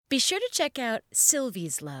Be sure to check out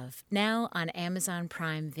Sylvie's Love, now on Amazon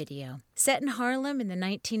Prime Video. Set in Harlem in the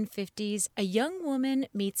 1950s, a young woman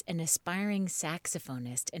meets an aspiring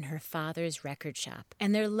saxophonist in her father's record shop,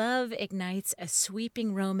 and their love ignites a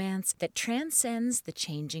sweeping romance that transcends the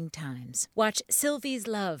changing times. Watch Sylvie's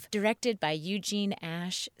Love, directed by Eugene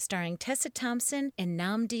Ash, starring Tessa Thompson and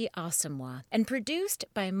Nnamdi Asomugha, and produced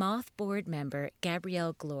by Moth board member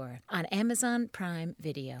Gabrielle Glore on Amazon Prime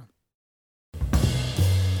Video.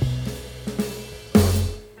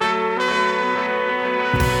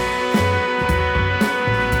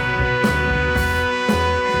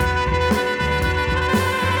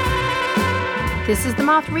 This is the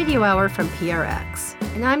Moth Radio Hour from PRX,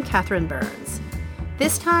 and I'm Catherine Burns.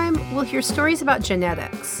 This time, we'll hear stories about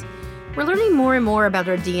genetics. We're learning more and more about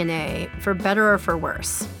our DNA, for better or for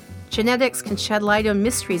worse. Genetics can shed light on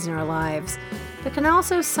mysteries in our lives, but can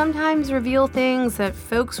also sometimes reveal things that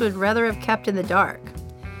folks would rather have kept in the dark.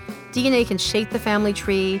 DNA can shape the family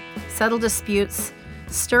tree, settle disputes,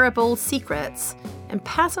 stir up old secrets, and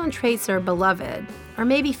pass on traits that are beloved, or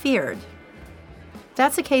maybe feared.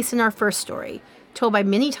 That's the case in our first story, told by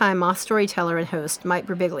many-time Moth storyteller and host Mike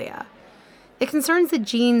Birbiglia. It concerns the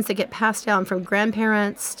genes that get passed down from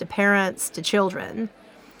grandparents to parents to children.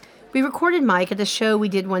 We recorded Mike at a show we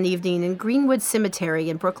did one evening in Greenwood Cemetery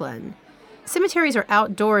in Brooklyn. Cemeteries are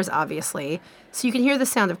outdoors, obviously, so you can hear the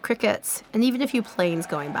sound of crickets and even a few planes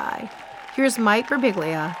going by. Here's Mike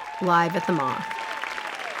Birbiglia, live at the Moth.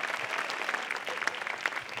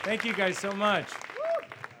 Thank you guys so much.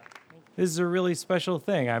 This is a really special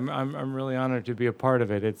thing. I'm really honored to be a part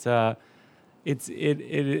of it. It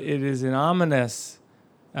is an ominous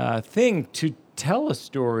thing to tell a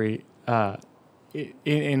story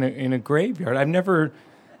in a graveyard. I've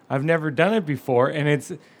never done it before, and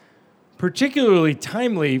it's particularly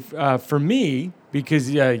timely for me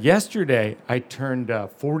because yesterday I turned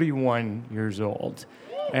 41 years old,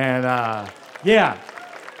 and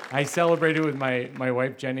I celebrated with my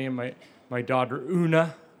wife Jenny and my daughter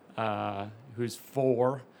Una. Who's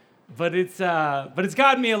 4, but it's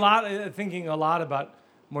gotten me thinking a lot about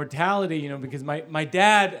mortality, because my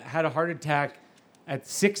dad had a heart attack at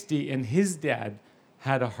 60 and his dad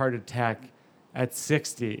had a heart attack at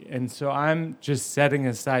 60, and so I'm just setting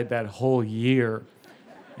aside that whole year,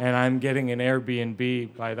 and I'm getting an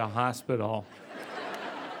Airbnb by the hospital,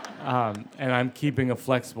 and I'm keeping a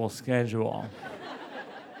flexible schedule,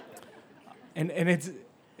 and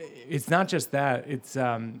it's not just that. It's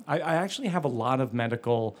I actually have a lot of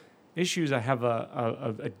medical issues. I have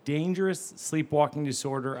a dangerous sleepwalking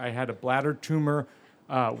disorder. I had a bladder tumor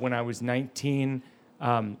when I was 19,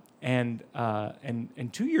 and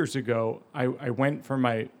 2 years ago I went for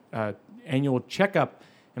my annual checkup,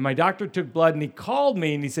 and my doctor took blood, and he called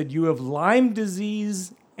me and he said, "You have Lyme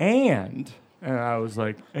disease and I was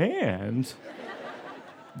like, and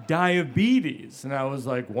diabetes." And I was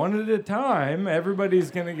like, one at a time,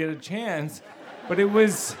 everybody's gonna get a chance. But it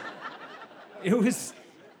was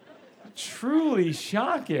truly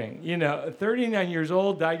shocking. 39 years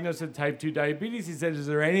old, diagnosed with type 2 diabetes. He said, "Is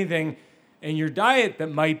there anything in your diet that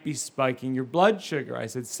might be spiking your blood sugar?" I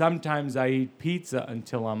said, "Sometimes I eat pizza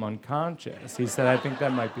until I'm unconscious." He said, "I think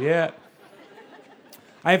that might be it."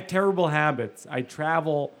 I have terrible habits. I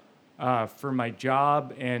travel for my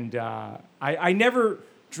job, and I never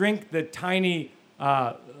drink the tiny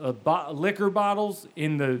liquor bottles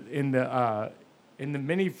in the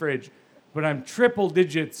mini fridge, but I'm triple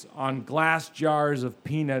digits on glass jars of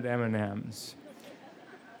peanut M&Ms.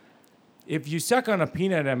 If you suck on a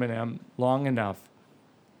peanut M&M long enough,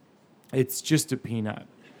 it's just a peanut.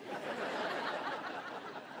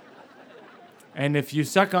 And if you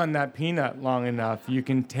suck on that peanut long enough, you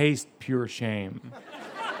can taste pure shame.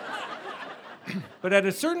 But at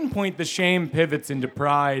a certain point, the shame pivots into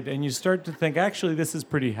pride, and you start to think, actually, this is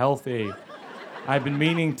pretty healthy. I've been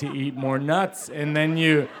meaning to eat more nuts, and then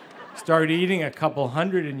you start eating a couple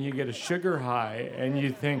hundred, and you get a sugar high, and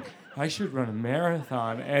you think, I should run a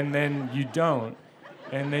marathon, and then you don't.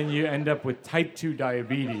 And then you end up with type 2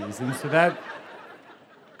 diabetes, and so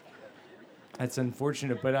that's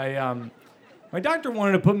unfortunate, but my doctor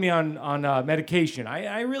wanted to put me on medication.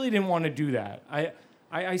 I really didn't want to do that.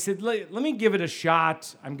 I said, let me give it a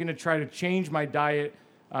shot. I'm going to try to change my diet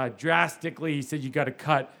drastically. He said, you got to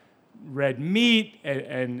cut red meat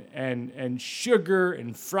and sugar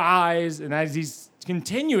and fries. And as he's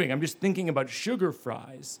continuing, I'm just thinking about sugar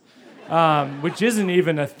fries, which isn't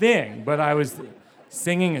even a thing. But I was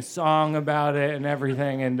singing a song about it and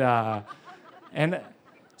everything. And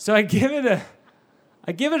so I give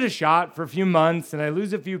it a shot for a few months, and I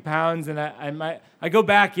lose a few pounds, and I go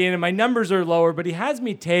back in, and my numbers are lower, but he has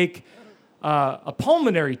me take a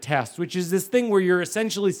pulmonary test, which is this thing where you're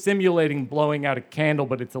essentially simulating blowing out a candle,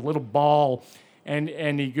 but it's a little ball.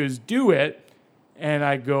 And he goes, do it. And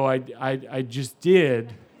I go, I just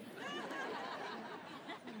did.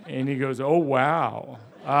 And he goes, oh, wow.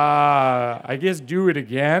 I guess do it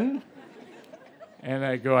again. And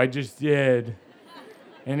I go, I just did.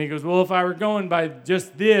 And he goes, well, if I were going by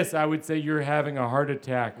just this, I would say you're having a heart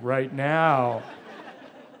attack right now.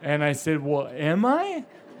 And I said, well, am I?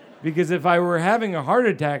 Because if I were having a heart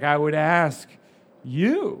attack, I would ask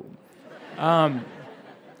you. I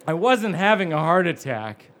wasn't having a heart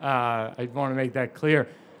attack. I want to make that clear.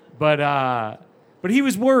 But he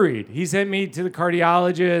was worried. He sent me to the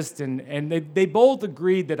cardiologist, and they both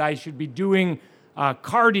agreed that I should be doing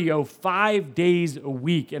cardio 5 days a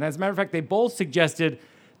week. And as a matter of fact, they both suggested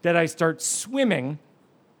that I start swimming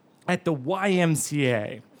at the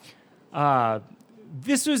YMCA.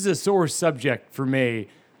 This was a sore subject for me.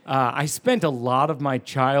 I spent a lot of my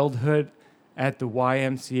childhood at the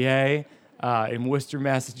YMCA in Worcester,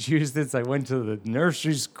 Massachusetts. I went to the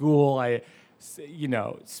nursery school. I,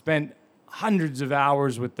 spent hundreds of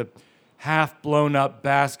hours with the half-blown-up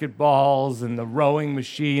basketballs and the rowing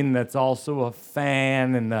machine that's also a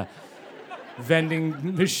fan and the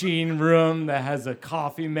vending machine room that has a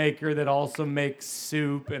coffee maker that also makes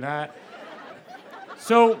soup.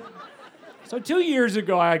 So 2 years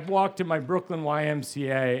ago, I walked to my Brooklyn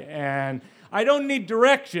YMCA, and I don't need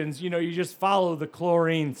directions. You just follow the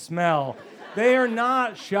chlorine smell. They are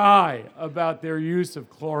not shy about their use of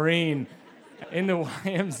chlorine in the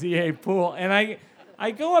YMCA pool. And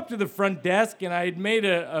I go up to the front desk, and I had made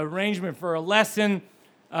an arrangement for a lesson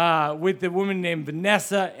with a woman named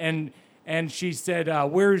Vanessa, and she said,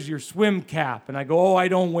 "Where's your swim cap?" And I go, "Oh, I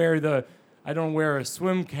don't wear a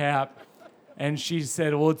swim cap." And she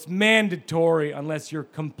said, "Well, it's mandatory unless you're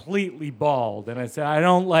completely bald." And I said, "I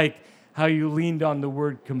don't like how you leaned on the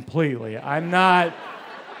word completely. I'm not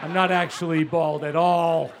actually bald at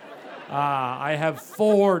all. I have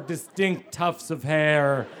 4 distinct tufts of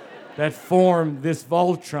hair that form this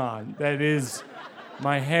Voltron that is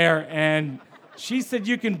my hair." And she said,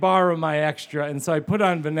 "You can borrow my extra." And so I put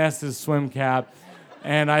on Vanessa's swim cap,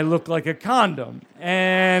 and I look like a condom.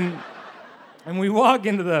 And we walk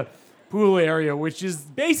into the pool area, which is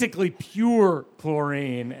basically pure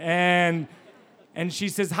chlorine. And she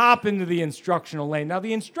says, "Hop into the instructional lane." Now,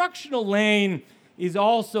 the instructional lane is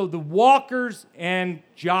also the walkers and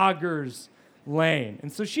joggers lane.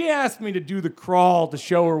 And so she asked me to do the crawl to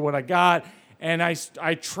show her what I got. And I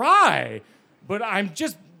try, but I'm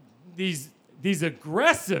just, these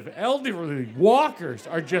aggressive elderly walkers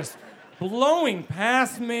are just blowing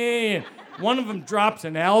past me. And one of them drops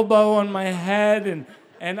an elbow on my head.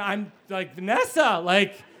 And I'm like, "Vanessa,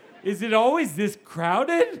 is it always this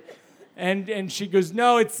crowded?" And she goes,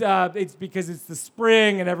 "No, it's because it's the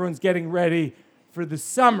spring and everyone's getting ready for the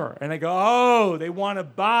summer." And I go, "Oh, they want a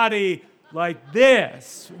body like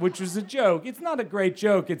this," which was a joke. It's not a great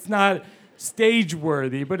joke. It's not stage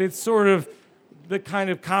worthy, but it's sort of the kind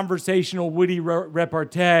of conversational, witty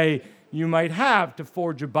repartee you might have to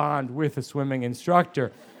forge a bond with a swimming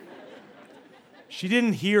instructor. She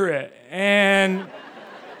didn't hear it, and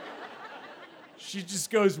she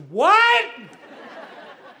just goes, "What?"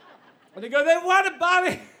 And they go, "They want a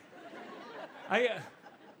body."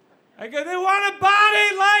 I go, "They want a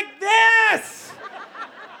body like this."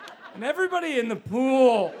 And everybody in the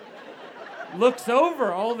pool looks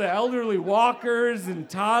over, all the elderly walkers and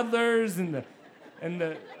toddlers and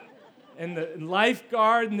the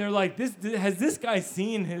lifeguard, and they're like, has this guy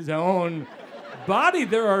seen his own body?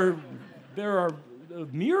 There are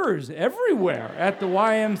mirrors everywhere at the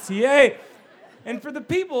YMCA. And for the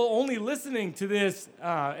people only listening to this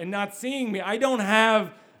and not seeing me, I don't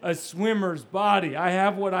have a swimmer's body. I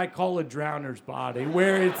have what I call a drowner's body,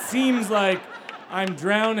 where it seems like I'm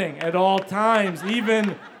drowning at all times,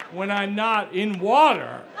 even when I'm not in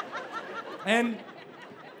water. And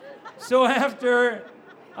so after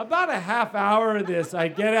about a half hour of this, I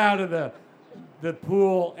get out of the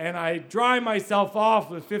pool and I dry myself off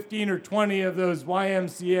with 15 or 20 of those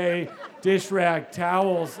YMCA dish rag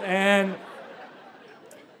towels. And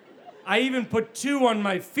I even put 2 on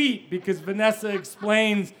my feet because Vanessa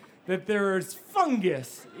explains that there is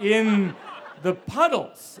fungus in the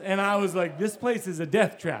puddles. And I was like, this place is a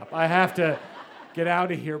death trap. I have to get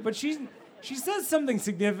out of here. But she says something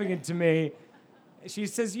significant to me. She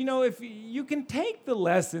says, if you can take the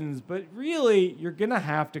lessons, but really you're going to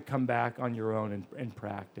have to come back on your own and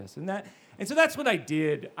practice. And so that's what I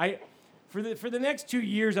did. For the next 2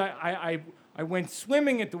 years, I went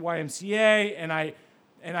swimming at the YMCA,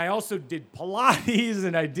 and I also did Pilates,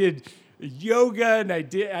 and I did yoga, and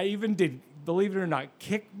I even did believe it or not,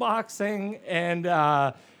 kickboxing. And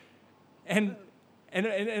a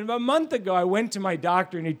month ago, I went to my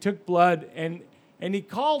doctor, and he took blood, and he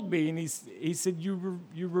called me, and he said, you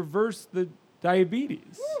reversed the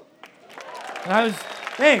diabetes. And I was,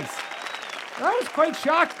 thanks. And I was quite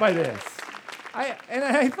shocked by this.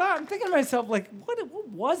 I'm thinking to myself, like, what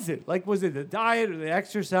was it? Like, was it the diet or the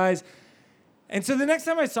exercise? And so the next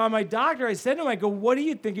time I saw my doctor, I said to him, I go, what do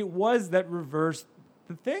you think it was that reversed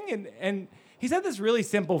the thing? And he said this really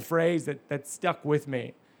simple phrase that stuck with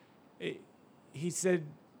me. He said,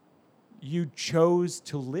 you chose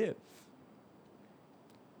to live.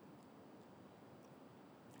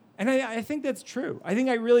 And I think that's true. I think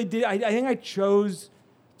I really did. I think I chose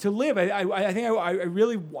to live. I think I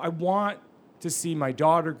really want to see my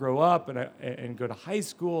daughter grow up and go to high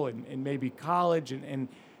school and maybe college. And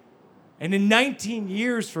in 19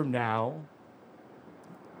 years from now,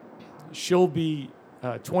 she'll be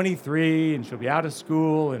 23 and she'll be out of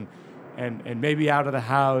school and maybe out of the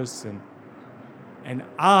house. And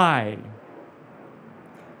I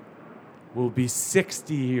will be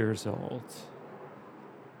 60 years old.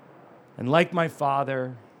 And like my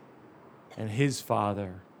father and his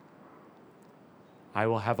father, I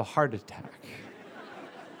will have a heart attack.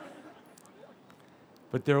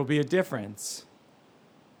 But there will be a difference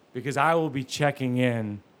because I will be checking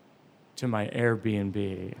in to my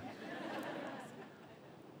Airbnb.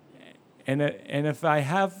 And if I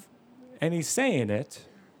have any say in it,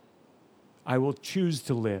 I will choose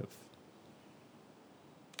to live.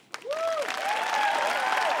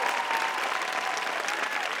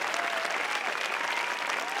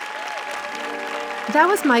 That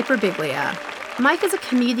was Mike Birbiglia. Mike is a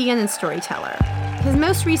comedian and storyteller. His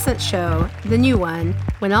most recent show, the new one,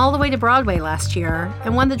 went all the way to Broadway last year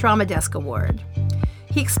and won the Drama Desk Award.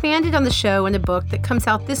 He expanded on the show in a book that comes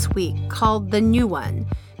out this week called The New One,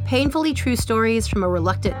 Painfully True Stories from a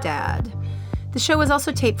Reluctant Dad. The show is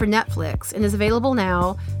also taped for Netflix and is available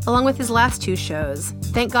now, along with his last two shows,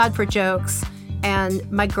 Thank God for Jokes and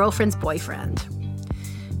My Girlfriend's Boyfriend.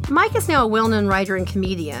 Mike is now a well-known writer and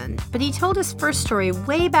comedian, but he told his first story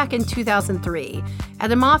way back in 2003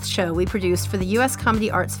 at a Moth show we produced for the U.S.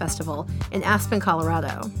 Comedy Arts Festival in Aspen,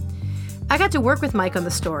 Colorado. I got to work with Mike on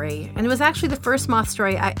the story, and it was actually the first Moth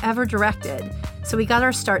story I ever directed, so we got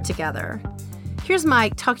our start together. Here's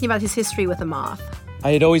Mike talking about his history with the Moth.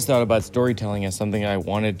 I had always thought about storytelling as something I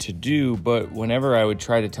wanted to do, but whenever I would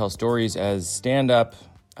try to tell stories as stand-up,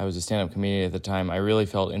 I was a stand-up comedian at the time, I really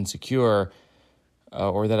felt insecure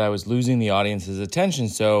or that I was losing the audience's attention.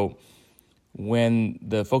 So when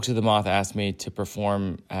the folks at the Moth asked me to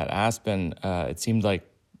perform at Aspen, it seemed like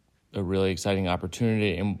a really exciting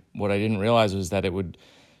opportunity. And what I didn't realize was that it would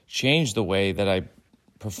change the way that I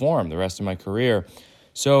perform the rest of my career.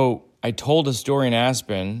 So I told a story in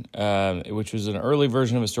Aspen, which was an early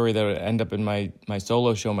version of a story that would end up in my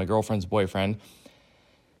solo show, My Girlfriend's Boyfriend.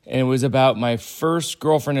 And it was about my first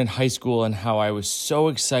girlfriend in high school and how I was so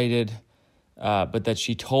excited, but that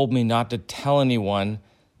she told me not to tell anyone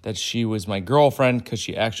that she was my girlfriend because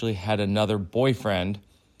she actually had another boyfriend.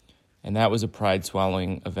 And that was a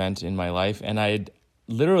pride-swallowing event in my life. And I had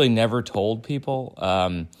literally never told people,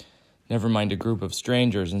 never mind a group of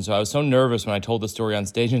strangers. And so I was so nervous when I told the story on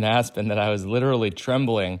stage in Aspen that I was literally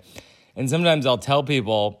trembling. And sometimes I'll tell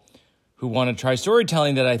people who want to try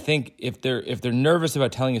storytelling that I think if they're nervous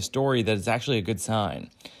about telling a story, that it's actually a good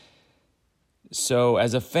sign. So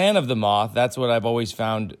as a fan of the Moth, that's what I've always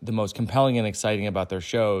found the most compelling and exciting about their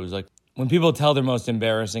shows. Like when people tell their most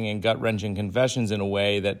embarrassing and gut-wrenching confessions in a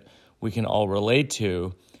way that we can all relate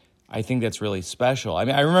to, I think that's really special. I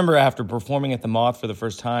mean, I remember after performing at the Moth for the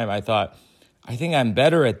first time, I thought, I think I'm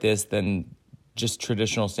better at this than just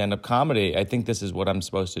traditional stand-up comedy. I think this is what I'm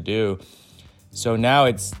supposed to do. So now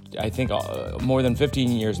it's, I think, more than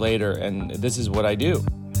 15 years later, and this is what I do.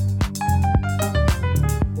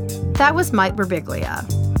 That was Mike Birbiglia.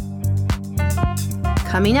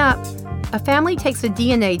 Coming up, a family takes a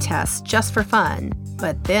DNA test just for fun,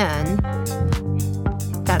 but then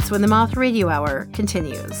that's when the Moth Radio Hour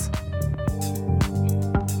continues.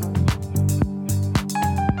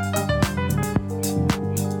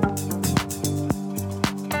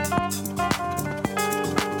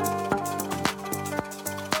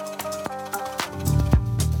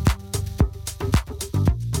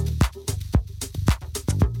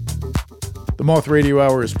 The Moth Radio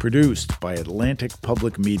Hour is produced by Atlantic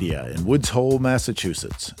Public Media in Woods Hole,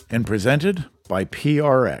 Massachusetts, and presented by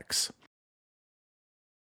PRX.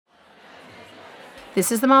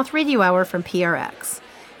 This is the Moth Radio Hour from PRX.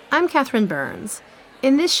 I'm Catherine Burns.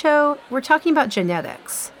 In this show, we're talking about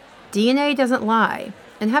genetics. DNA doesn't lie.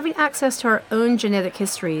 and having access to our own genetic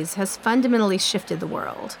histories has fundamentally shifted the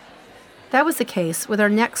world. That was the case with our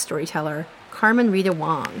next storyteller, Carmen Rita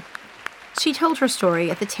Wong. She told her story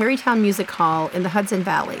at the Tarrytown Music Hall in the Hudson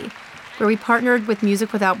Valley, where we partnered with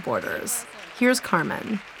Music Without Borders. Here's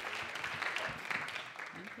Carmen.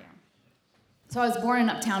 So I was born in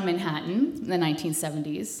uptown Manhattan in the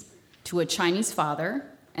 1970s to a Chinese father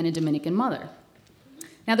and a Dominican mother.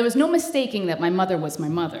 Now, there was no mistaking that my mother was my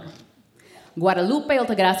mother. Guadalupe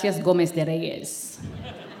Altagracias Gomez de Reyes,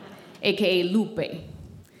 a.k.a. Lupe.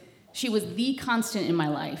 She was the constant in my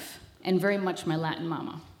life and very much my Latin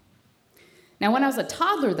mama. Now, when I was a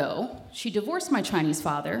toddler, though, she divorced my Chinese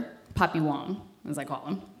father, Papi Wong, as I call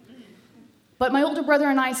him. But my older brother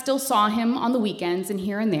and I still saw him on the weekends and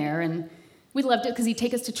here and there, and we loved it because he'd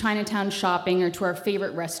take us to Chinatown shopping or to our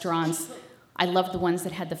favorite restaurants. I loved the ones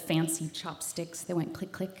that had the fancy chopsticks that went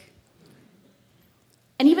click, click.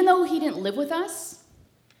 And even though he didn't live with us,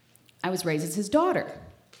 I was raised as his daughter.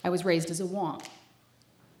 I was raised as a Wong.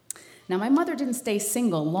 Now, my mother didn't stay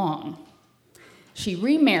single long. She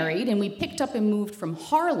remarried, and we picked up and moved from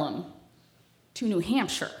Harlem to New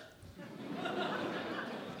Hampshire.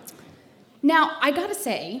 Now, I gotta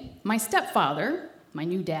say, my stepfather, my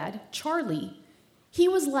new dad, Charlie, he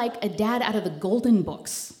was like a dad out of the golden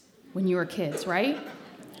books when you were kids, right?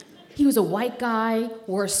 He was a white guy,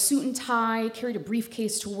 wore a suit and tie, carried a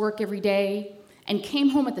briefcase to work every day, and came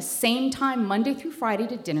home at the same time Monday through Friday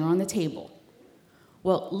to dinner on the table.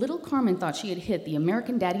 Well, little Carmen thought she had hit the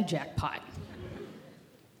American Daddy jackpot.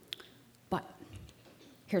 But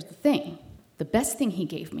here's the thing. The best thing he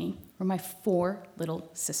gave me were my 4 little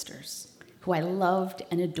sisters, who I loved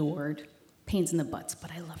and adored. Pains in the butts,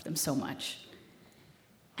 but I loved them so much.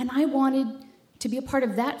 And I wanted to be a part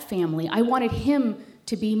of that family. I wanted him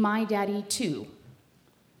to be my daddy too.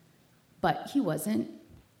 But he wasn't.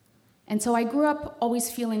 And so I grew up always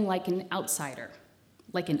feeling like an outsider,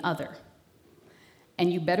 like an other.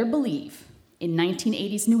 And you better believe, in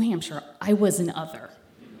 1980s New Hampshire, I was an other.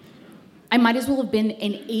 I might as well have been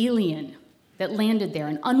an alien that landed there,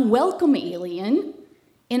 an unwelcome alien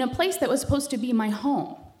in a place that was supposed to be my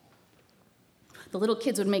home. The little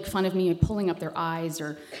kids would make fun of me pulling up their eyes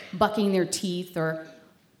or bucking their teeth, or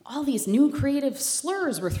all these new creative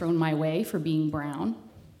slurs were thrown my way for being brown.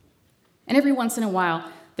 And every once in a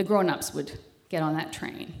while, the grown-ups would get on that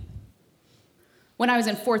train. When I was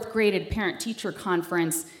in 4th grade at parent-teacher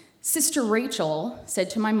conference, Sister Rachel said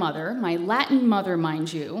to my mother, my Latin mother,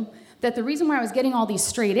 mind you, that the reason why I was getting all these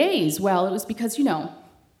straight A's, well, it was because,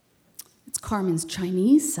 it's Carmen's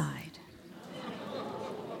Chinese side.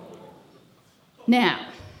 Now,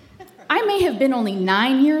 I may have been only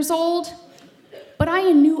 9 years old, but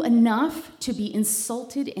I knew enough to be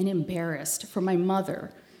insulted and embarrassed for my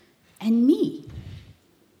mother and me.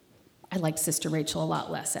 I liked Sister Rachel a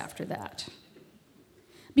lot less after that.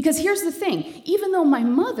 Because here's the thing, even though my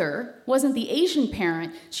mother wasn't the Asian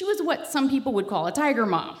parent, she was what some people would call a tiger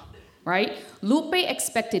mom, right? Lupe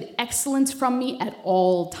expected excellence from me at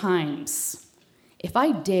all times. If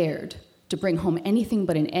I dared to bring home anything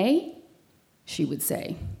but an A, she would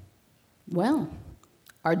say, well,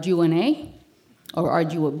 are you an A or are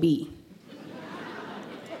you a B?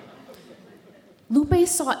 Lupe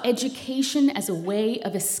saw education as a way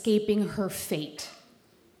of escaping her fate,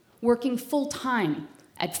 working full-time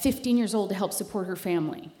at 15 years old to help support her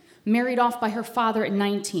family, married off by her father at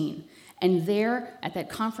 19, and there at that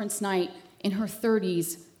conference night in her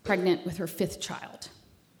 30s, pregnant with her 5th child.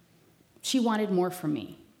 She wanted more from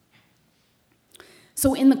me.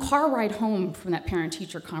 So in the car ride home from that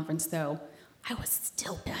parent-teacher conference, though, I was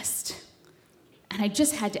still pissed. And I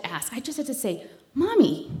just had to ask, I just had to say,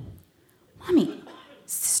 Mommy,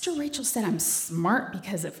 Sister Rachel said I'm smart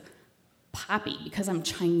because of Papi, because I'm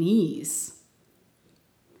Chinese.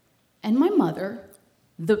 And my mother,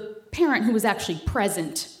 the parent who was actually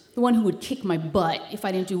present, the one who would kick my butt if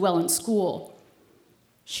I didn't do well in school,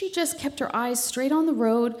 she just kept her eyes straight on the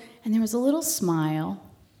road, and there was a little smile.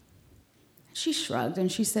 She shrugged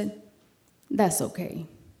and she said, that's okay.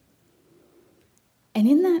 And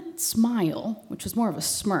in that smile, which was more of a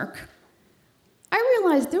smirk, I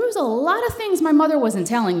realized there was a lot of things my mother wasn't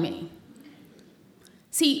telling me.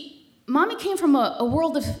 See, Mommy came from a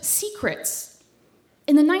world of secrets.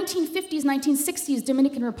 In the 1950s, 1960s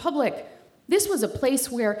Dominican Republic, this was a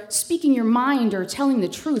place where speaking your mind or telling the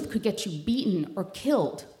truth could get you beaten or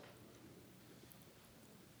killed.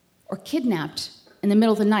 Or kidnapped in the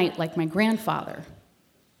middle of the night like my grandfather,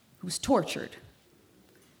 who was tortured,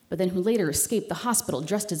 but then who later escaped the hospital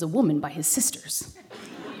dressed as a woman by his sisters.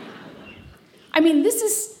 I mean,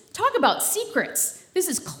 talk about secrets. This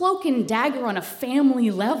is cloak and dagger on a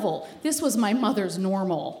family level. This was my mother's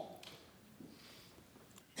normal.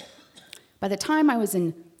 By the time I was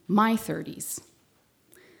in my 30s,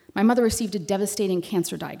 my mother received a devastating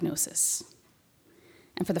cancer diagnosis.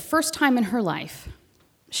 And for the first time in her life,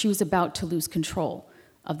 she was about to lose control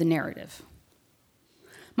of the narrative.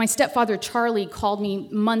 My stepfather, Charlie, called me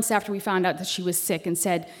months after we found out that she was sick and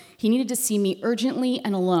said he needed to see me urgently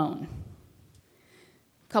and alone.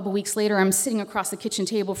 A couple weeks later, I'm sitting across the kitchen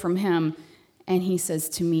table from him, and he says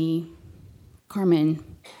to me, Carmen,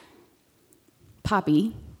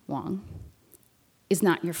 Papi Wong is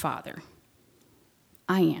not your father.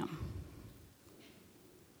 I am.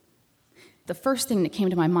 The first thing that came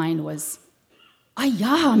to my mind was,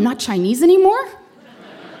 I'm not Chinese anymore?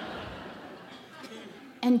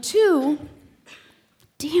 And two,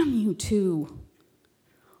 damn you two.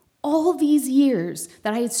 All these years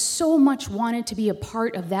that I had so much wanted to be a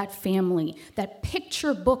part of that family, that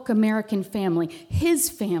picture book American family, his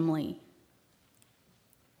family.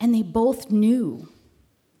 And they both knew.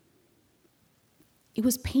 It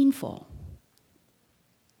was painful.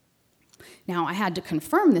 Now, I had to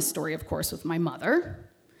confirm this story, of course, with my mother,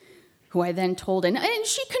 who I then told, and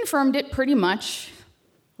she confirmed it pretty much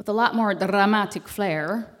with a lot more dramatic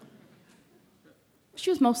flair. She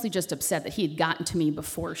was mostly just upset that he had gotten to me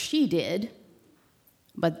before she did.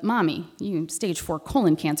 But, Mommy, you stage 4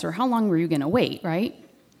 colon cancer, how long were you going to wait, right?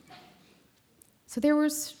 So there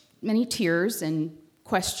was many tears and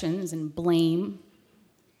questions and blame.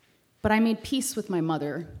 But I made peace with my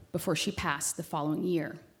mother before she passed the following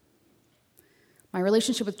year. My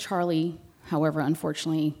relationship with Charlie, however,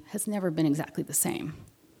 unfortunately, has never been exactly the same.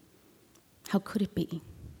 How could it be?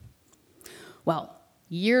 Well,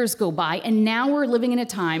 years go by, and now we're living in a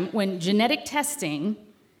time when genetic testing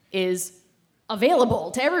is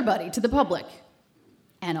available to everybody, to the public,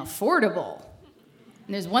 and affordable.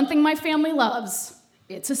 And there's one thing my family loves,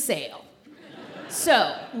 it's a sale.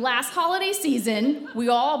 So, last holiday season, we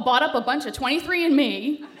all bought up a bunch of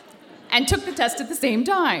 23andMe and took the test at the same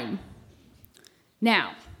time.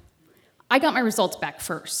 Now, I got my results back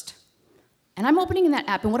first. And I'm opening that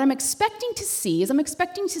app, and what I'm expecting to see is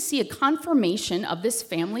a confirmation of this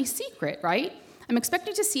family secret, right? I'm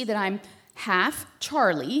expecting to see that I'm half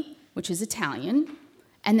Charlie, which is Italian,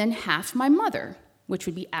 and then half my mother, which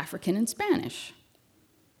would be African and Spanish.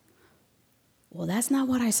 Well, that's not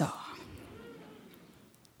what I saw.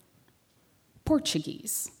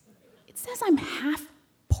 Portuguese. It says I'm half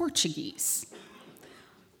Portuguese.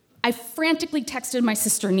 I frantically texted my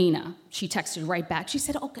sister Nina. She texted right back. She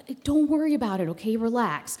said, okay, don't worry about it, okay?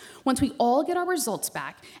 Relax. Once we all get our results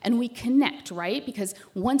back and we connect, right? Because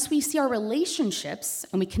once we see our relationships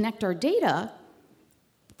and we connect our data,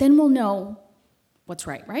 then we'll know what's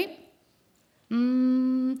right?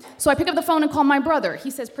 So I pick up the phone and call my brother.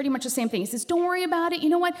 He says pretty much the same thing. He says, don't worry about it. You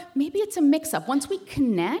know what? Maybe it's a mix-up. Once we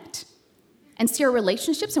connect and see our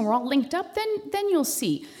relationships and we're all linked up, then you'll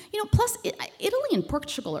see. Plus, Italy and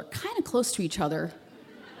Portugal are kind of close to each other.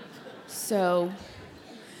 So,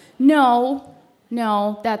 no,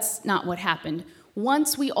 that's not what happened.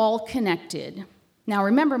 Once we all connected. Now,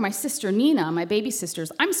 remember, my sister Nina, my baby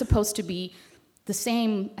sisters, I'm supposed to be the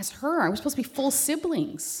same as her. I was supposed to be full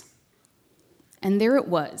siblings. And there it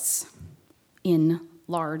was, in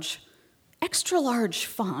large, extra large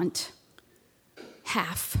font,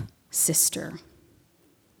 half sister.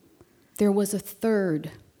 There was a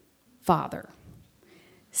third father.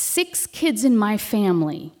 6 kids in my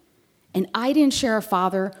family, and I didn't share a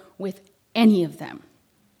father with any of them.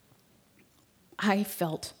 I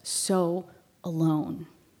felt so alone.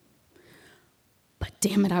 But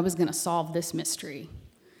damn it, I was going to solve this mystery.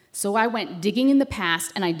 So I went digging in the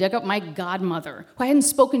past, and I dug up my godmother, who I hadn't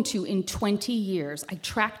spoken to in 20 years. I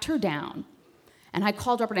tracked her down, and I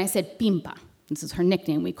called her up, and I said, Pimpa. This is her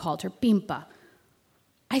nickname. We called her Pimpa.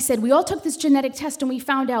 I said, we all took this genetic test, and we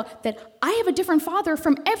found out that I have a different father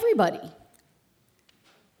from everybody.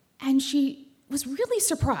 And she was really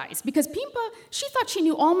surprised, because Pimpa, she thought she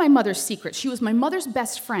knew all my mother's secrets. She was my mother's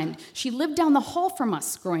best friend. She lived down the hall from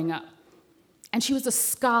us growing up. And she was a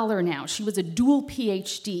scholar now. She was a dual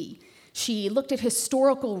PhD. She looked at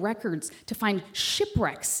historical records to find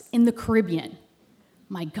shipwrecks in the Caribbean.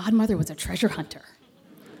 My godmother was a treasure hunter.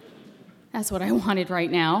 That's what I wanted right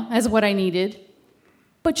now. That's what I needed.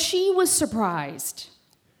 But she was surprised,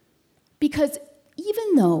 because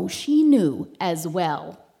even though she knew as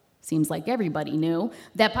well, seems like everybody knew,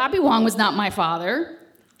 that Papi Wong was not my father,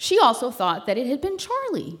 she also thought that it had been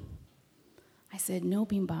Charlie. I said, no,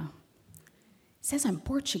 Bimba. It says I'm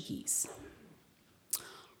Portuguese.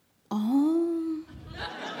 Oh.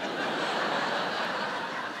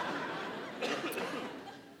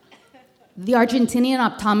 The Argentinian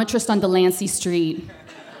optometrist on Delancey Street.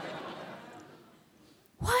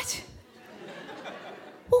 What?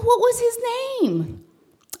 Well, what was his name?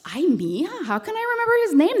 Ay, mija, how can I remember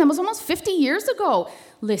his name? That was almost 50 years ago.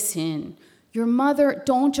 Listen, your mother,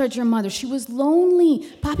 don't judge your mother. She was lonely.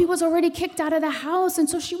 Papi was already kicked out of the house, and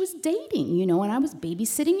so she was dating, and I was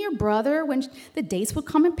babysitting your brother when the dates would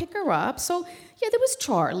come and pick her up. So, yeah, there was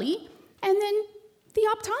Charlie, and then the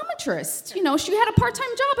optometrist. She had a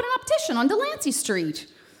part-time job at an optician on Delancey Street.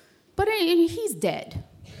 But he's dead.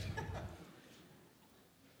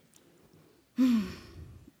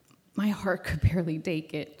 My heart could barely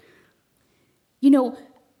take it.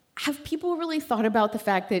 Have people really thought about the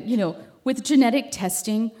fact that, with genetic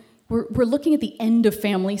testing, we're looking at the end of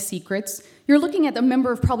family secrets? You're looking at a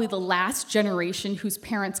member of probably the last generation whose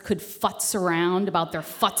parents could futz around about their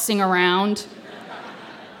futzing around.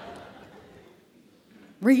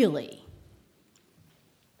 Really?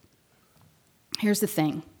 Here's the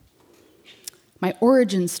thing. My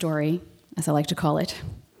origin story, as I like to call it,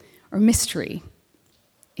 or mystery,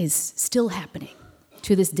 is still happening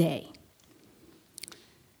to this day.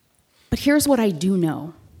 But here's what I do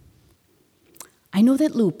know. I know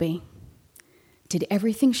that Lupe did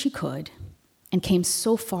everything she could and came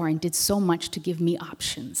so far and did so much to give me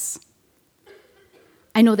options.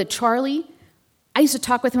 I know that Charlie, I used to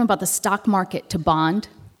talk with him about the stock market to bond,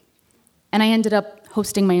 and I ended up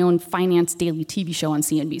hosting my own finance daily TV show on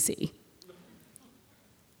CNBC.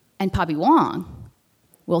 And Papi Wong,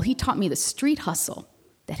 well, he taught me the street hustle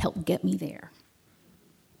that helped get me there.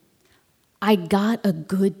 I got a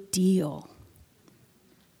good deal.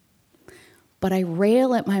 But I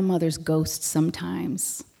rail at my mother's ghost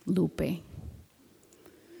sometimes, Lupe,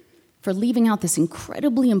 for leaving out this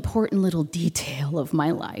incredibly important little detail of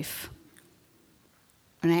my life.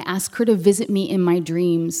 And I ask her to visit me in my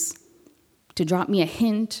dreams, to drop me a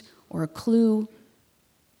hint or a clue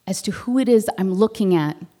as to who it is I'm looking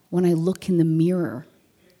at when I look in the mirror.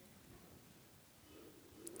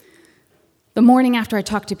 The morning after I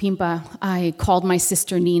talked to Pimpa, I called my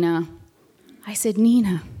sister Nina. I said,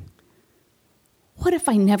 Nina, what if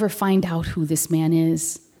I never find out who this man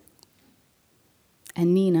is?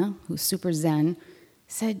 And Nina, who's super zen,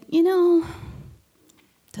 said,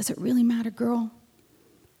 does it really matter, girl?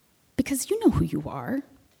 Because you know who you are.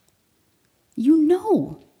 You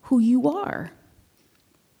know who you are.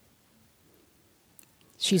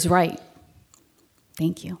 She's right.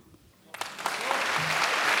 Thank you.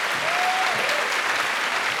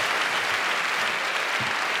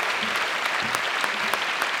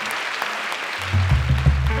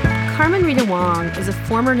 Carmen Rita Wong is a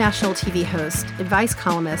former national TV host, advice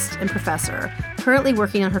columnist, and professor, currently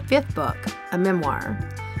working on her 5th book, a memoir.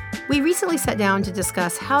 We recently sat down to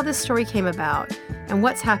discuss how this story came about and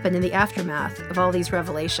what's happened in the aftermath of all these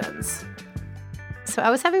revelations. So I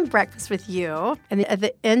was having breakfast with you, and at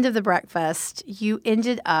the end of the breakfast, you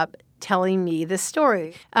ended up telling me this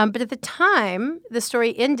story. But at the time, the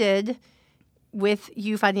story ended with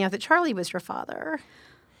you finding out that Charlie was your father.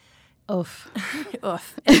 Oof.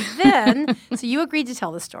 Oof. And then, so you agreed to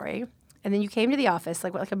tell the story, and then you came to the office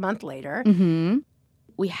like a month later. Mm-hmm.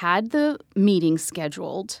 We had the meeting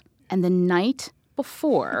scheduled, and the night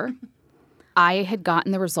before, I had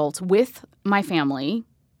gotten the results with my family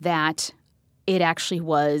that it actually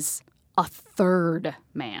was a 3rd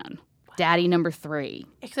man, daddy number 3.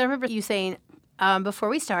 Because I remember you saying, before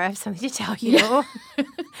we start, I have something to tell you. Yeah.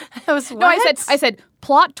 I was, what? No, I said,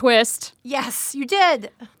 plot twist. Yes, you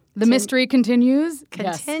did. The mystery continues?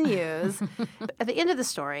 Continues. Yes. At the end of the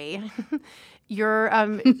story, you're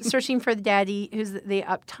searching for the daddy who's the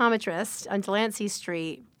optometrist on Delancey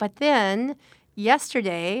Street. But then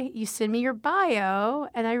yesterday, you send me your bio,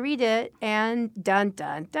 and I read it, and dun,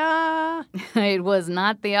 dun, dun. It was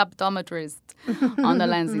not the optometrist on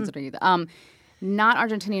Delancey Street. Not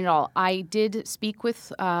Argentinian at all. I did speak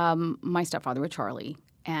with my stepfather, with Charlie,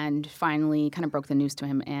 and finally kind of broke the news to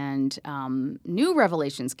him, and new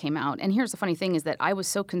revelations came out. And here's the funny thing is that I was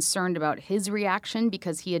so concerned about his reaction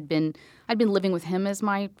because I'd been living with him as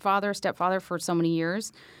my stepfather for so many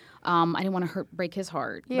years. I didn't want to break his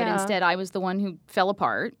heart. Yeah. But instead, I was the one who fell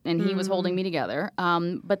apart, and he was holding me together.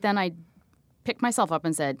 But then I picked myself up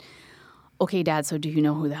and said, okay, Dad, so do you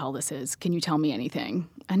know who the hell this is? Can you tell me anything?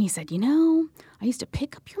 And he said, I used to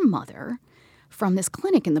pick up your mother from this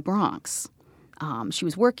clinic in the Bronx. She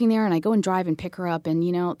was working there, and I go and drive and pick her up, and,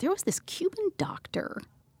 there was this Cuban doctor.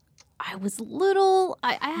 I was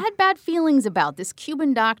I had bad feelings about this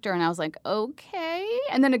Cuban doctor, and I was like, okay.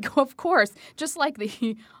 And then, of course, just like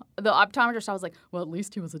the optometrist, I was like, well, at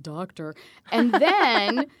least he was a doctor. And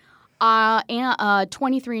then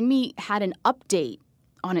 23andMe had an update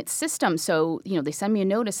on its system. So, they sent me a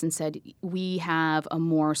notice and said, we have a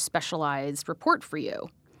more specialized report for you.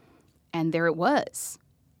 And there it was.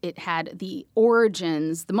 It had the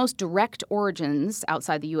origins, the most direct origins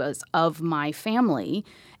outside the U.S. of my family,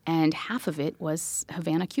 and half of it was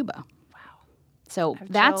Havana, Cuba. Wow. So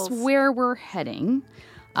that's where we're heading.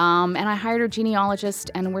 And I hired a genealogist,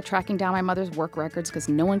 and we're tracking down my mother's work records because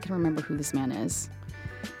no one can remember who this man is.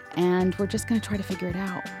 And we're just going to try to figure it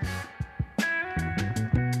out.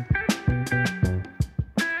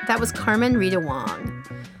 That was Carmen Rita Wong.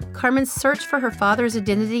 Carmen's search for her father's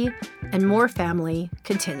identity and more family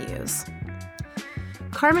continues.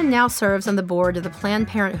 Carmen now serves on the board of the Planned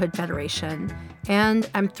Parenthood Federation, and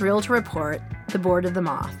I'm thrilled to report, the board of the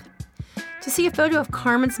Moth. To see a photo of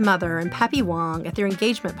Carmen's mother and Pappy Wong at their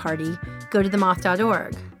engagement party, go to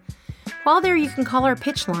themoth.org. While there, you can call our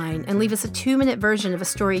pitch line and leave us a 2-minute version of a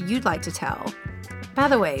story you'd like to tell. By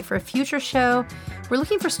the way, for a future show, we're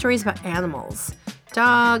looking for stories about animals.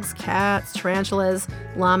 Dogs, cats, tarantulas,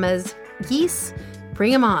 llamas, geese.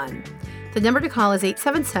 Bring them on. The number to call is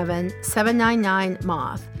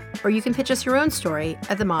 877-799-MOTH, or you can pitch us your own story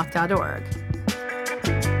at themoth.org.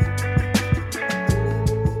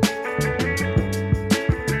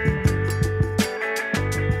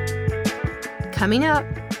 Coming up,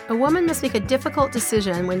 a woman must make a difficult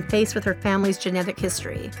decision when faced with her family's genetic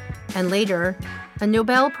history. And later, a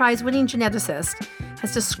Nobel Prize-winning geneticist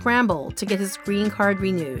has to scramble to get his green card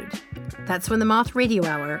renewed. That's when the Moth Radio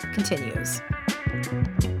Hour continues.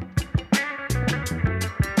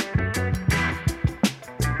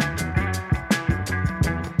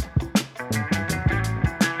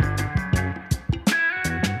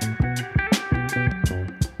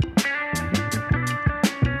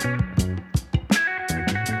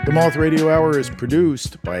 The Moth Radio Hour is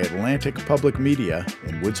produced by Atlantic Public Media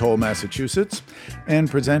in Woods Hole, Massachusetts,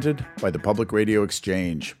 and presented by the Public Radio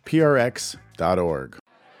Exchange, prx.org.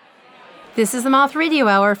 This is the Moth Radio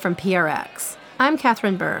Hour from PRX. I'm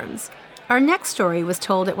Catherine Burns. Our next story was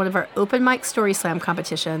told at one of our open mic story slam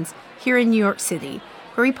competitions here in New York City,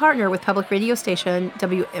 where we partner with public radio station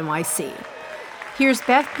WNYC. Here's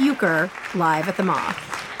Beth Bucher live at the Moth.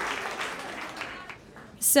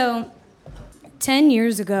 So, 10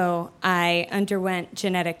 years ago, I underwent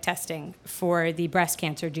genetic testing for the breast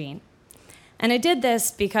cancer gene. And I did this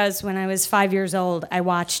because when I was 5 years old, I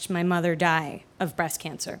watched my mother die of breast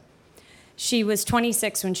cancer. She was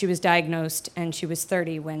 26 when she was diagnosed, and she was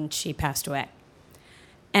 30 when she passed away.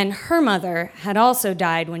 And her mother had also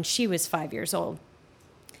died when she was 5 years old.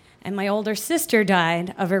 And my older sister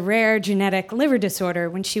died of a rare genetic liver disorder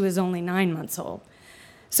when she was only 9 months old.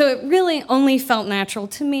 So it really only felt natural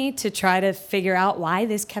to me to try to figure out why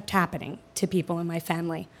this kept happening to people in my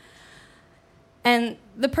family. And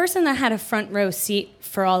the person that had a front row seat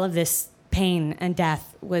for all of this pain and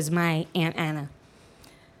death was my Aunt Anna.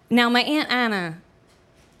 Now, my Aunt Anna,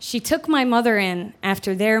 she took my mother in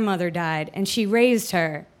after their mother died, and she raised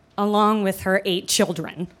her along with her 8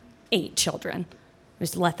 children. 8 children.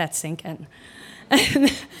 Just let that sink in.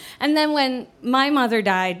 And then when my mother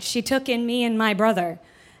died, she took in me and my brother,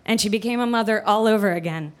 and she became a mother all over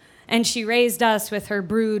again. And she raised us with her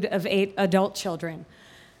brood of 8 adult children.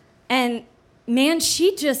 And man,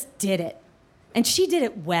 she just did it. And she did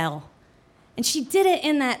it well. And she did it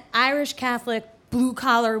in that Irish Catholic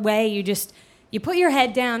blue-collar way. You put your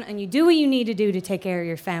head down and you do what you need to do to take care of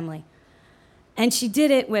your family. And she did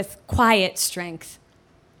it with quiet strength.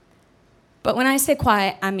 But when I say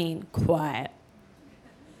quiet, I mean quiet.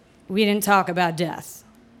 We didn't talk about death.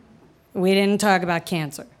 We didn't talk about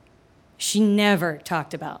cancer. She never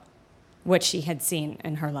talked about what she had seen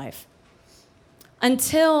in her life.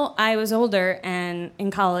 Until I was older and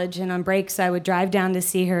in college, and on breaks, I would drive down to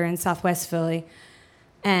see her in Southwest Philly.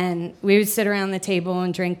 And we would sit around the table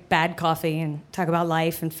and drink bad coffee and talk about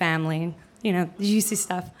life and family and, the juicy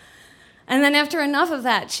stuff. And then after enough of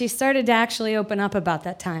that, she started to actually open up about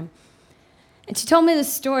that time. And she told me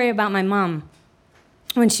this story about my mom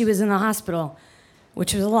when she was in the hospital,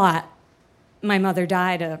 which was a lot. My mother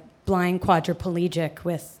died a blind quadriplegic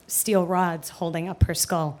with steel rods holding up her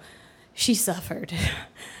skull. She suffered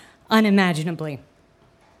unimaginably.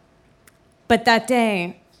 But that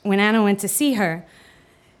day, when Anna went to see her,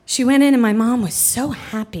 she went in and my mom was so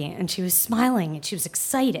happy and she was smiling and she was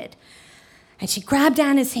excited. And she grabbed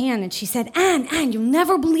Anna's hand and she said, Anne, you'll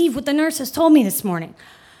never believe what the nurses told me this morning.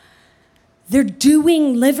 They're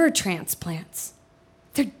doing liver transplants.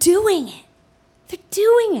 They're doing it. They're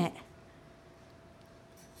doing it.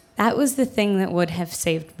 That was the thing that would have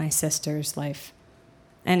saved my sister's life.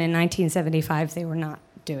 And in 1975, they were not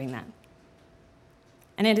doing that.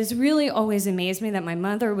 And it has really always amazed me that my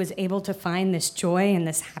mother was able to find this joy and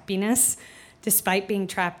this happiness despite being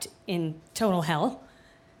trapped in total hell.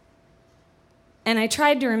 And I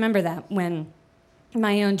tried to remember that when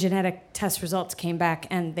my own genetic test results came back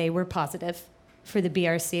and they were positive for the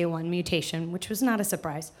BRCA1 mutation, which was not a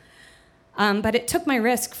surprise. But it took my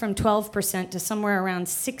risk from 12% to somewhere around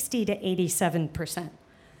 60 to 87%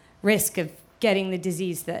 risk of getting the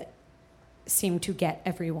disease that seemed to get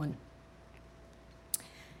everyone.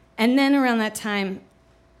 And then around that time,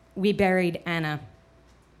 we buried Anna.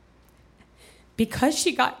 Because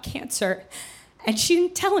she got cancer, and she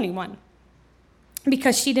didn't tell anyone.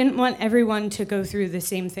 Because she didn't want everyone to go through the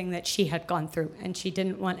same thing that she had gone through, and she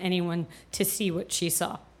didn't want anyone to see what she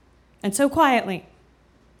saw. And so quietly,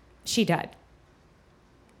 she died.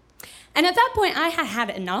 And at that point, I had had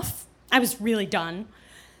enough. I was really done.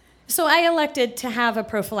 So I elected to have a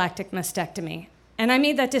prophylactic mastectomy. And I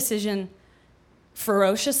made that decision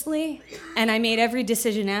ferociously, and I made every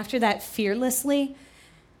decision after that fearlessly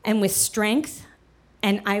and with strength,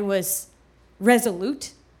 and I was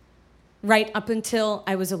resolute right up until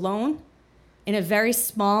I was alone in a very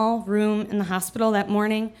small room in the hospital that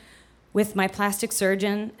morning with my plastic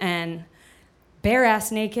surgeon and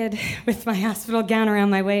bare-ass naked with my hospital gown around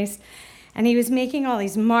my waist. And he was making all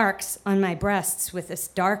these marks on my breasts with this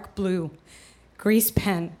dark blue grease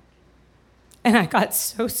pen. And I got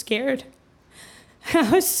so scared.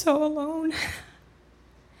 I was so alone.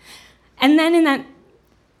 And then in that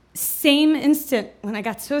same instant, when I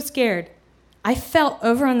got so scared, I felt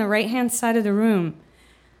over on the right-hand side of the room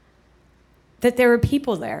that there were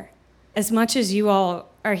people there. As much as you all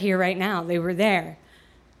are here right now, they were there.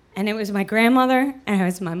 And it was my grandmother, and it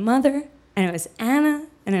was my mother, and it was Anna,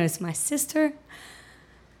 and it was my sister.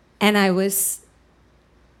 And I was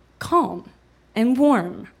calm and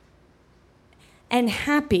warm and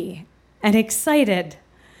happy and excited.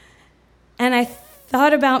 And I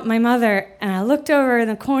thought about my mother, and I looked over in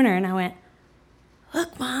the corner, and I went,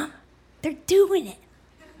 "Look, Mom, they're doing it.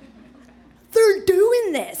 They're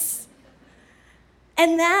doing this."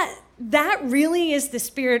 And that really is the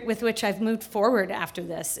spirit with which I've moved forward after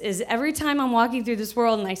this, is every time I'm walking through this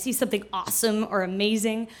world and I see something awesome or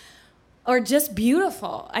amazing or just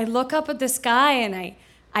beautiful, I look up at the sky and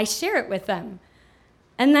I share it with them.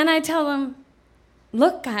 And then I tell them,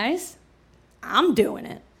 "Look, guys, I'm doing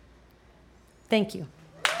it." Thank you.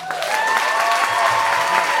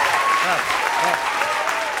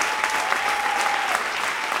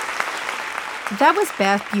 That was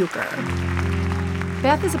Beth Bucher.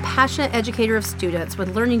 Beth is a passionate educator of students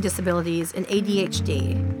with learning disabilities and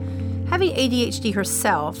ADHD. Having ADHD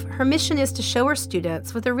herself, her mission is to show her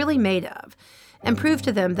students what they're really made of and prove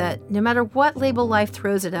to them that no matter what label life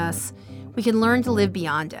throws at us, we can learn to live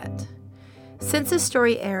beyond it. Since this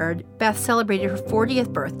story aired, Beth celebrated her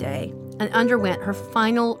 40th birthday and underwent her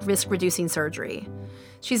final risk-reducing surgery.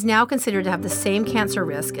 She's now considered to have the same cancer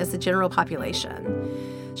risk as the general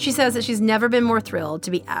population. She says that she's never been more thrilled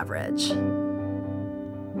to be average.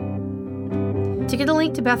 To get a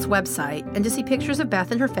link to Beth's website and to see pictures of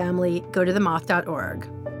Beth and her family, go to themoth.org.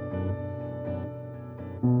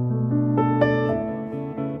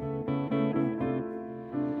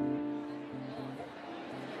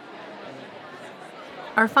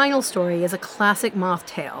 Our final story is a classic Moth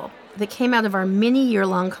tale that came out of our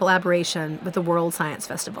many-year-long collaboration with the World Science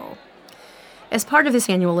Festival. As part of this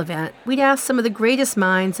annual event, we'd asked some of the greatest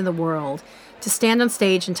minds in the world to stand on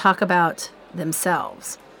stage and talk about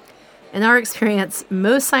themselves. In our experience,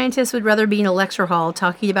 most scientists would rather be in a lecture hall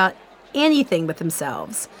talking about anything but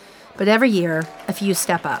themselves. But every year, a few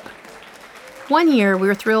step up. One year, we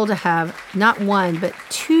were thrilled to have not one, but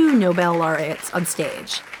 2 Nobel laureates on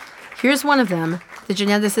stage. Here's one of them, the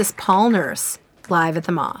geneticist Paul Nurse, live at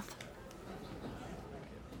the Moth.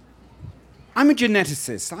 I'm a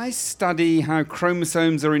geneticist. I study how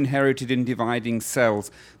chromosomes are inherited in dividing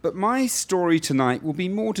cells, but my story tonight will be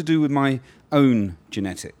more to do with my own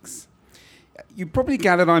genetics. You probably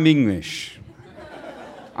gathered I'm English.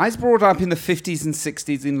 I was brought up in the 50s and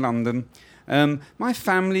 60s in London. My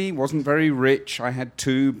family wasn't very rich. I had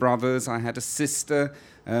 2 brothers. I had a sister.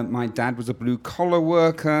 My dad was a blue-collar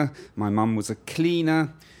worker. My mum was a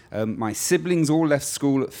cleaner. My siblings all left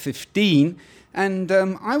school at 15. And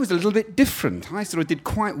I was a little bit different. I sort of did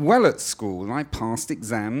quite well at school. I passed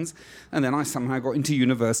exams, and then I somehow got into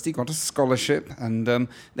university, got a scholarship, and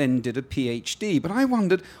then did a PhD. But I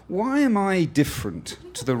wondered, why am I different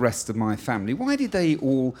to the rest of my family? Why did they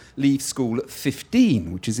all leave school at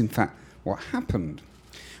 15, which is in fact what happened?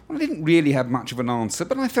 Well, I didn't really have much of an answer,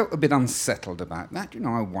 but I felt a bit unsettled about that.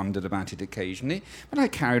 I wondered about it occasionally, but I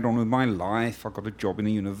carried on with my life. I got a job in a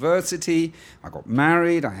university, I got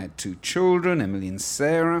married, I had 2 children, Emily and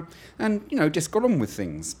Sarah, and, just got on with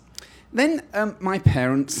things. Then my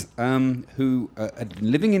parents, who had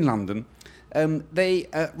been living in London, they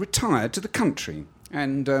retired to the country.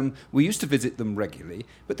 And we used to visit them regularly.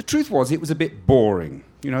 But the truth was, it was a bit boring.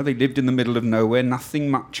 They lived in the middle of nowhere.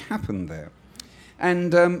 Nothing much happened there.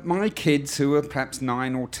 And my kids, who were perhaps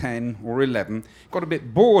 9 or 10 or 11, got a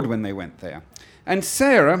bit bored when they went there. And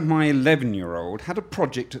Sarah, my 11-year-old, had a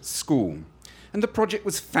project at school. And the project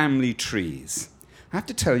was family trees. I have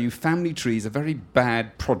to tell you, family trees are very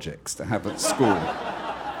bad projects to have at school.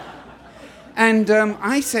 And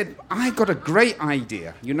I said, I got a great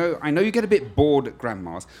idea. I know you get a bit bored at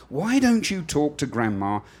Grandma's. Why don't you talk to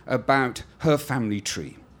Grandma about her family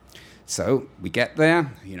tree? So we get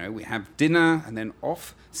there, we have dinner, and then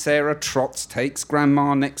off Sarah trots, takes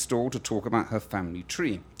Grandma next door to talk about her family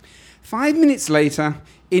tree. 5 minutes later,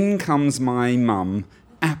 in comes my mum,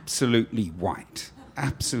 absolutely white.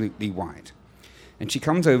 And she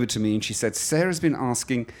comes over to me and she said, Sarah's been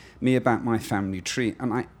asking me about my family tree,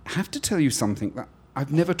 and I have to tell you something that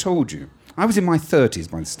I've never told you. I was in my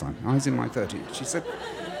 30s by this time. She said,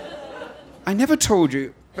 I never told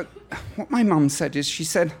you, but what my mum said is, she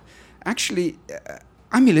said, actually,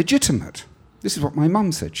 I'm illegitimate. This is what my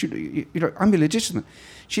mum said. I'm illegitimate.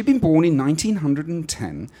 She'd been born in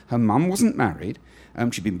 1910. Her mum wasn't married.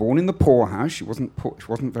 She'd been born in the poorhouse. She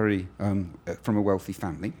wasn't very from a wealthy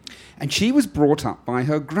family. And she was brought up by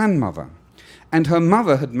her grandmother. And her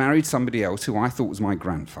mother had married somebody else who I thought was my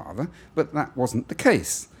grandfather, but that wasn't the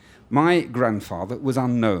case. My grandfather was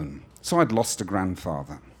unknown, so I'd lost a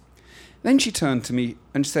grandfather. Then she turned to me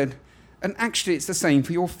and said, and actually it's the same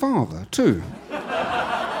for your father, too.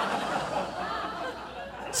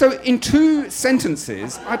 So in 2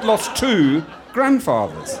 sentences, I'd lost 2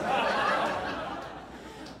 grandfathers.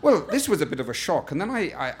 Well, this was a bit of a shock, and then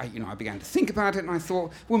I began to think about it, and I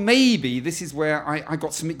thought, well, maybe this is where I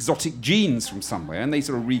got some exotic genes from somewhere, and they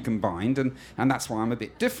sort of recombined, and that's why I'm a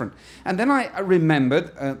bit different. And then I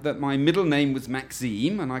remembered that my middle name was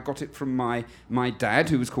Maxime, and I got it from my dad,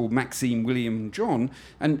 who was called Maxime William John,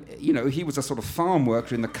 and, he was a sort of farm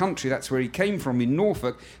worker in the country. That's where he came from, in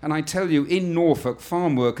Norfolk, and I tell you, in Norfolk,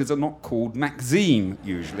 farm workers are not called Maxime,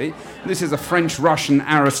 usually. This is a French-Russian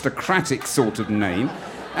aristocratic sort of name.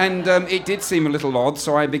 And it did seem a little odd,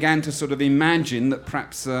 so I began to sort of imagine that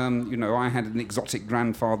perhaps, I had an exotic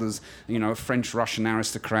grandfather's, a French-Russian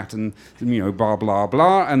aristocrat, and, blah, blah,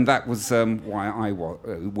 blah, and that was why I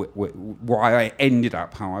ended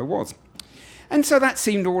up how I was. And so that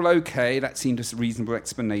seemed all okay. That seemed a reasonable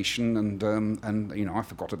explanation, and I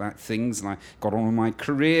forgot about things, and I got on with my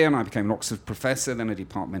career, and I became an Oxford professor, then a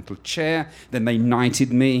departmental chair, then they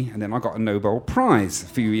knighted me, and then I got a Nobel Prize a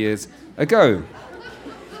few years ago.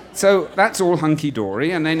 So that's all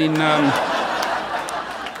hunky-dory, and then in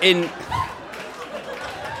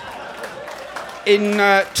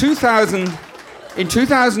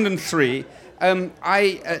 2003,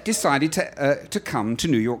 I decided to come to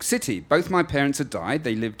New York City. Both my parents had died.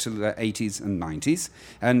 They lived till their 80s and 90s,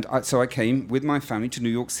 and so I came with my family to New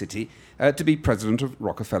York City to be president of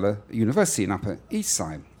Rockefeller University in Upper East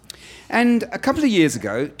Side. And a couple of years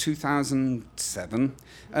ago, 2007,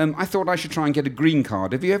 I thought I should try and get a green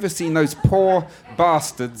card. Have you ever seen those poor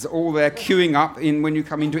bastards all there queuing up when you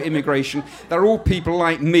come into immigration? They're all people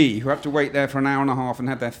like me who have to wait there for an hour and a half and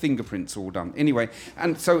have their fingerprints all done. Anyway,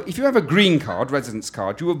 and so if you have a green card, residence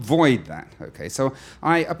card, you avoid that. Okay, so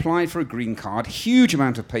I applied for a green card, huge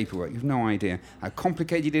amount of paperwork. You've no idea how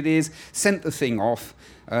complicated it is. Sent the thing off,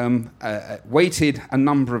 waited a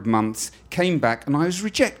number of months, came back, and I was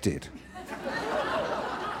rejected.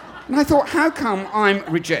 And I thought, how come I'm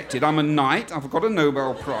rejected? I'm a knight, I've got a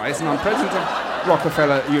Nobel Prize, and I'm president of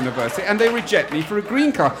Rockefeller University, and they reject me for a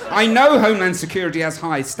green card. I know Homeland Security has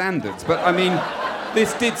high standards, but I mean,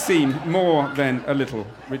 this did seem more than a little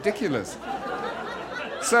ridiculous.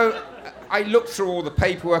 So I looked through all the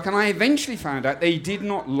paperwork, and I eventually found out they did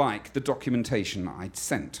not like the documentation I'd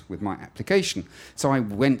sent with my application. So I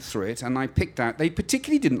went through it, and I picked out, they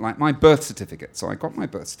particularly didn't like my birth certificate. So I got my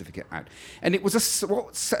birth certificate out. And it was a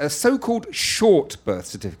so-called short birth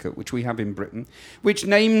certificate, which we have in Britain, which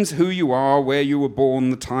names who you are, where you were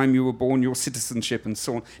born, the time you were born, your citizenship, and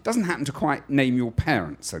so on. It doesn't happen to quite name your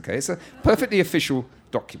parents, okay? It's a perfectly official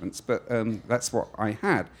documents, but that's what I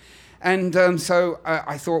had. And so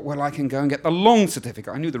I thought, well, I can go and get the long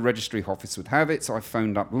certificate. I knew the registry office would have it, so I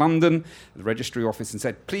phoned up London, the registry office, and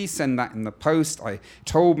said, please send that in the post. I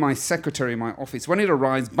told my secretary in my office, when it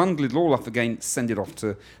arrives, bundle it all up again, send it off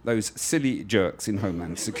to those silly jerks in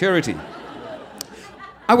Homeland Security.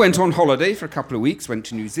 I went on holiday for a couple of weeks, went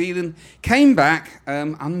to New Zealand, came back,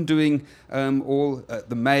 undoing all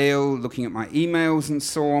the mail, looking at my emails and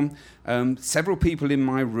so on. Several people in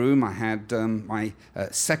my room. I had my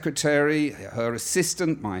secretary, her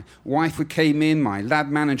assistant, my wife who came in, my lab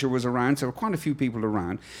manager was around, so there were quite a few people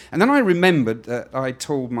around. And then I remembered that I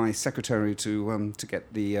told my secretary to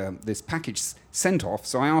get this package sent off,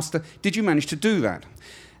 so I asked her, did you manage to do that?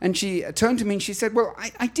 And she turned to me and she said, well,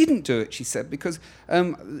 I didn't do it, she said, because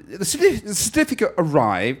the certificate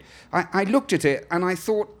arrived. I looked at it and I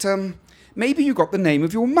thought, maybe you got the name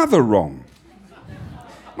of your mother wrong.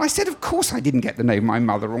 And I said, of course I didn't get the name of my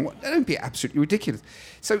mother wrong. Don't be absolutely ridiculous.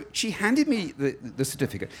 So she handed me the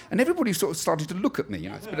certificate, and everybody sort of started to look at me.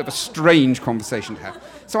 It's a bit of a strange conversation to have.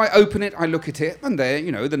 So I open it, I look at it, and there,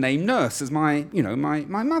 the name Nurse is my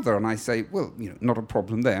mother. And I say, well, not a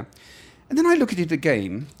problem there. And then I look at it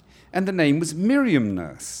again, and the name was Miriam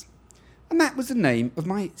Nurse. And that was the name of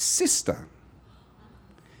my sister.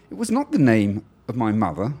 It was not the name of my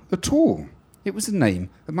mother at all. It was the name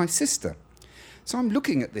of my sister. So I'm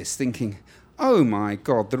looking at this thinking, oh my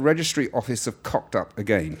God, the registry office have cocked up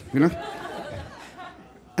again, And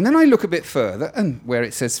then I look a bit further, and where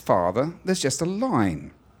it says father, there's just a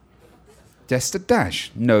line. Just a dash,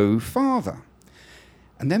 no father.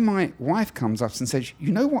 And then my wife comes up and says,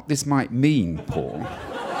 you know what this might mean, Paul?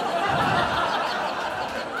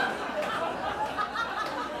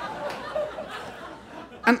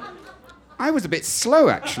 And I was a bit slow,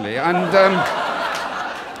 actually, and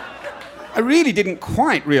I really didn't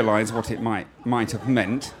quite realise what it might have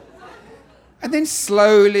meant. And then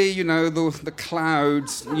slowly, the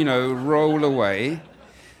clouds, roll away.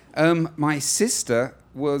 My sister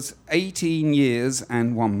was 18 years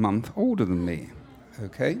and 1 month older than me.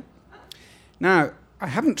 Okay. Now, I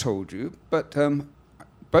haven't told you, but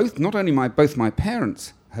both my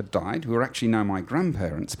parents had died, who are actually now my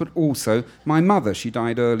grandparents, but also my mother. She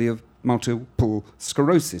died early of multiple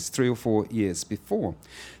sclerosis 3 or 4 years before.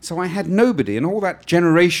 So I had nobody, and all that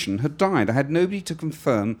generation had died. I had nobody to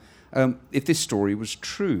confirm if this story was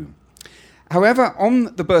true. However,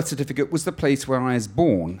 on the birth certificate was the place where I was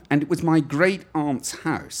born, and it was my great-aunt's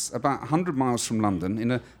house, about 100 miles from London, in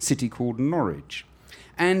a city called Norwich.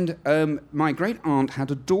 And my great-aunt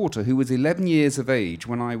had a daughter who was 11 years of age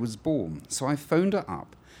when I was born. So I phoned her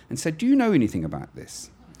up and said, do you know anything about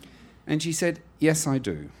this? And she said, yes, I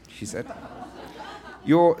do, she said.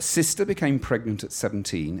 Your sister became pregnant at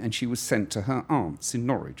 17 and she was sent to her aunt's in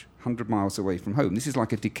Norwich, 100 miles away from home. This is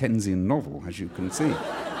like a Dickensian novel, as you can see.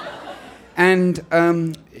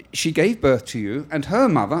 And she gave birth to you, and her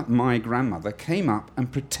mother, my grandmother, came up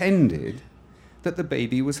and pretended that the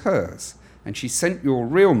baby was hers. And she sent your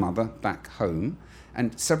real mother back home,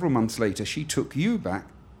 and several months later she took you back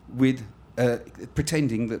with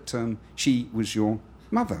pretending that she was your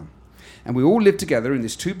mother. And we all lived together in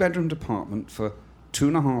this 2-bedroom apartment for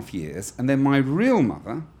 2.5 years, and then my real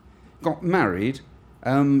mother got married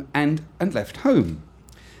and left home.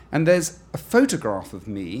 And there's a photograph of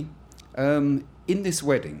me in this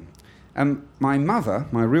wedding. My mother,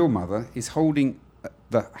 my real mother, is holding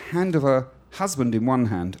the hand of her husband in one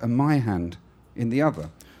hand and my hand in the other,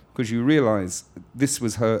 because you realise this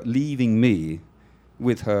was her leaving me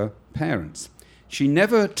with her parents. She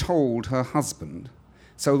never told her husband,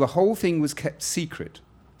 so the whole thing was kept secret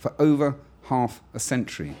for over half a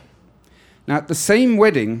century. Now, at the same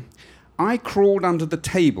wedding, I crawled under the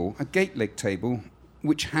table, a gate leg table,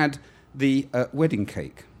 which had the wedding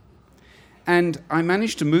cake. And I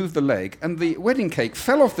managed to move the leg, and the wedding cake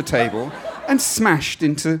fell off the table and smashed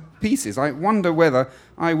into pieces. I wonder whether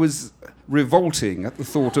I was revolting at the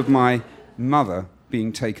thought of my mother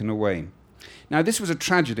being taken away. Now, this was a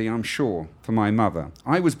tragedy, I'm sure, for my mother.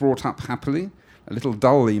 I was brought up happily, a little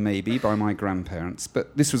dully maybe, by my grandparents,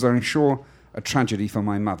 but this was, I'm sure, a tragedy for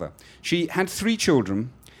my mother. She had 3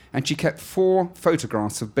 children, and she kept 4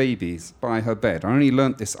 photographs of babies by her bed. I only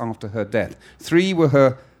learnt this after her death. 3 were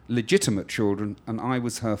her legitimate children, and I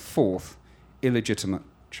was her 4th illegitimate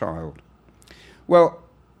child. Well,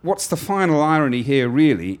 what's the final irony here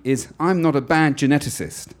really is I'm not a bad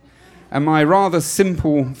geneticist, and my rather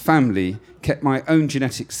simple family kept my own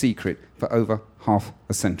genetic secret for over half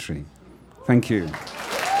a century. Thank you.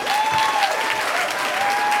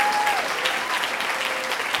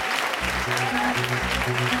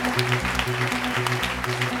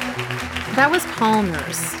 That was Paul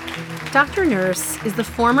Nurse. Dr. Nurse is the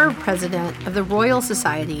former president of the Royal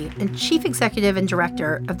Society and chief executive and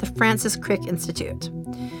director of the Francis Crick Institute.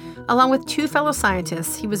 Along with two fellow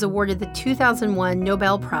scientists, he was awarded the 2001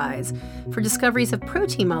 Nobel Prize for discoveries of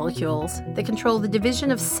protein molecules that control the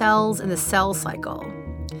division of cells in the cell cycle.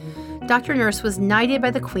 Dr. Nurse was knighted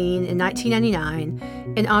by the Queen in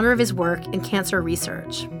 1999 in honor of his work in cancer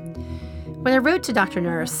research. When I wrote to Dr.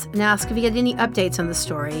 Nurse and asked if he had any updates on the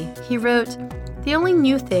story, he wrote, "The only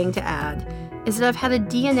new thing to add is that I've had a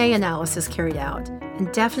DNA analysis carried out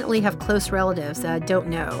and definitely have close relatives that I don't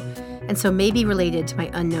know, and so may be related to my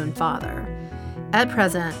unknown father. At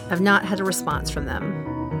present, I've not had a response from them."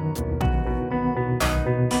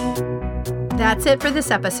 That's it for this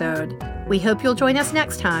episode. We hope you'll join us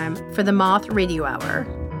next time for the Moth Radio Hour.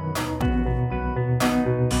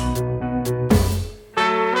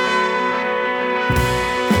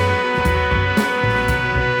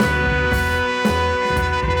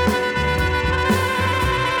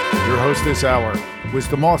 Host this hour was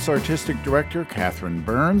the Moth's artistic director, Catherine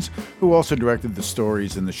Burns, who also directed the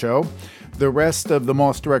stories in the show. The rest of the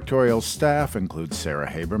Moth's directorial staff includes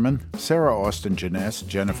Sarah Haberman, Sarah Austin Janess,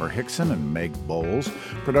 Jennifer Hickson, and Meg Bowles.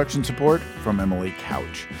 Production support from Emily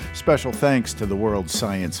Couch. Special thanks to the World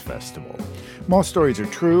Science Festival. Moth Stories Are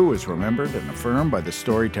True is remembered and affirmed by the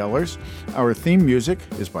Storytellers. Our theme music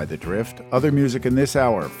is by The Drift. Other music in this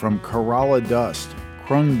hour from Kerala Dust,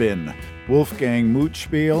 Krungbin, Wolfgang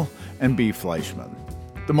Mutspiel, and B. Fleischman.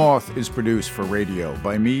 The Moth is produced for radio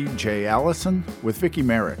by me, Jay Allison, with Vicki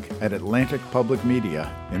Merrick at Atlantic Public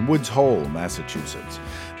Media in Woods Hole, Massachusetts.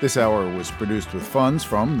 This hour was produced with funds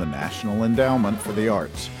from the National Endowment for the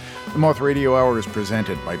Arts. The Moth Radio Hour is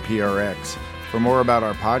presented by PRX. For more about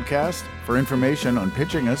our podcast, for information on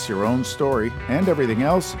pitching us your own story, and everything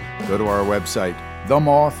else, go to our website,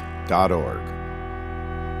 themoth.org.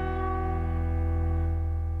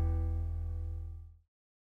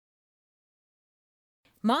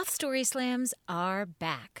 Moth Story Slams are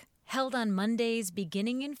back. Held on Mondays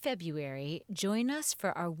beginning in February, join us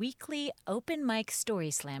for our weekly open mic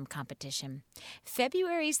story slam competition.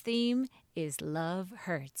 February's theme is Love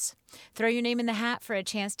Hurts. Throw your name in the hat for a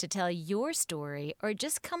chance to tell your story or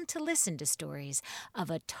just come to listen to stories of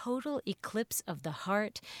a total eclipse of the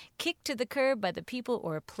heart, kicked to the curb by the people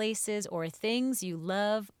or places or things you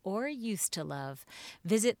love or used to love.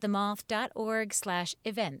 Visit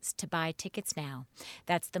themoth.org/events to buy tickets now.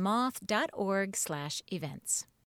 That's themoth.org/events.